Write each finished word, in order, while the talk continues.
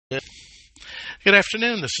Good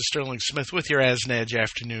afternoon. This is Sterling Smith with your AsNedge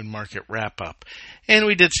afternoon market wrap-up. And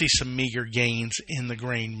we did see some meager gains in the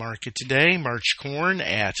grain market today. March corn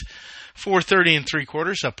at 4.30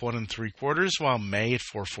 3/4, up 1 3/4, while May at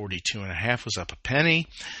 4.42 1/2 was up a penny.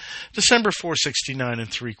 December 4.69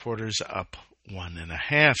 3/4, up 1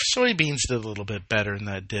 1/2. Soybeans did a little bit better, and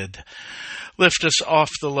that did lift us off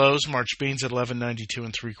the lows. March beans at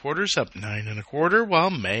 11.92 3/4, up 9 1/4, while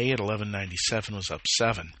May at 11.97 was up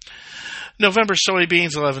 7. November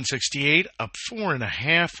soybeans 11.68, up 4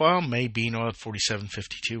 1/2, while May bean oil at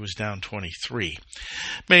 47.52 was down 23.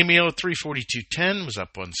 May meal at 3.42.10 was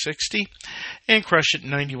up 1.60, and crush at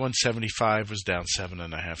 91.75 was down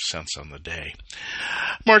 7.5 cents on the day.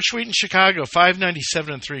 March wheat in Chicago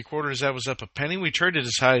 5.97 3/4, that was up a penny. We traded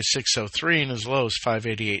as high as 6.03 and as low as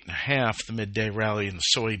 5.88 1/2. The midday rally in the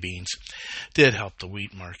soybeans did help the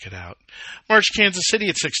wheat market out. March Kansas City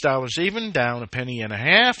at $6 even, down a penny and a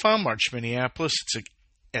half. On March Minneapolis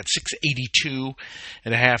at 6.82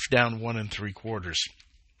 1/2, down 1 3/4.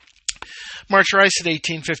 March rice at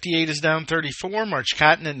 18.58 is down 34. March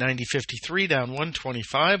cotton at 90.53, down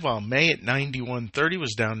 125, while May at 91.30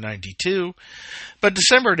 was down 92. But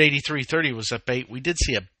December at 83.30 was up 8. We did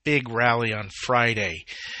see a big rally on Friday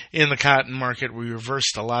in the cotton market. We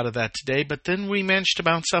reversed a lot of that today, but then we managed to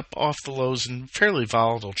bounce up off the lows in fairly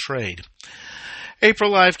volatile trade.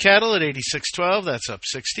 April live cattle at 86.12, that's up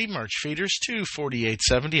 60. March feeders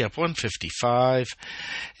 248.70, up 155.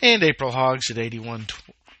 And April hogs at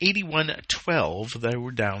 81.12, they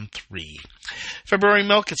were down 3. February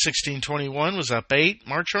milk at 16.21 was up 8.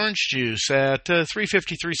 March orange juice at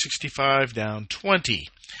 353.65, down 20.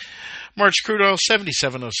 March crude oil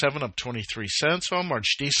 77.07, up 23 cents, while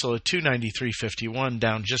March diesel at 293.51,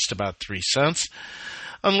 down just about 3 cents.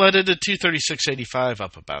 Unleaded at 236.85,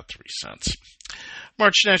 up about 3 cents.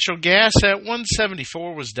 March natural gas at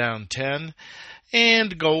 174 was down 10,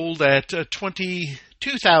 and gold at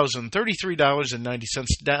 $22,033.90,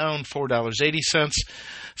 down $4.80.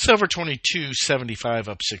 Silver 22.75,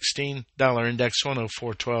 up 16. Dollar index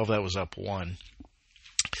 104.12, that was up 1.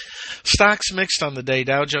 Stocks mixed on the day.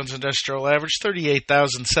 Dow Jones Industrial Average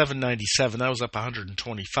 38,797. That was up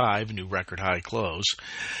 125, new record high close.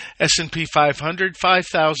 S&P 500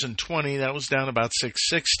 5,020. That was down about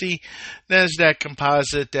 660. Nasdaq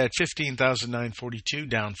Composite at 15,942,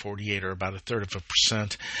 down 48, or about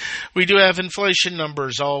 1/3%. We do have inflation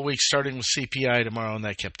numbers all week, starting with CPI tomorrow, and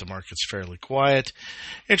that kept the markets fairly quiet.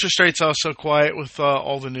 Interest rates also quiet with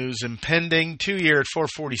all the news impending. 2-year at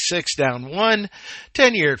 4.46, down 1.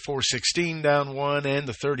 10-year at 4.16, down 1, and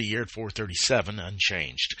the 30-year at 4.37,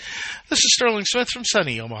 unchanged. This is Sterling Smith from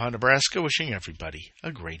sunny Omaha, Nebraska, wishing everybody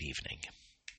a great evening.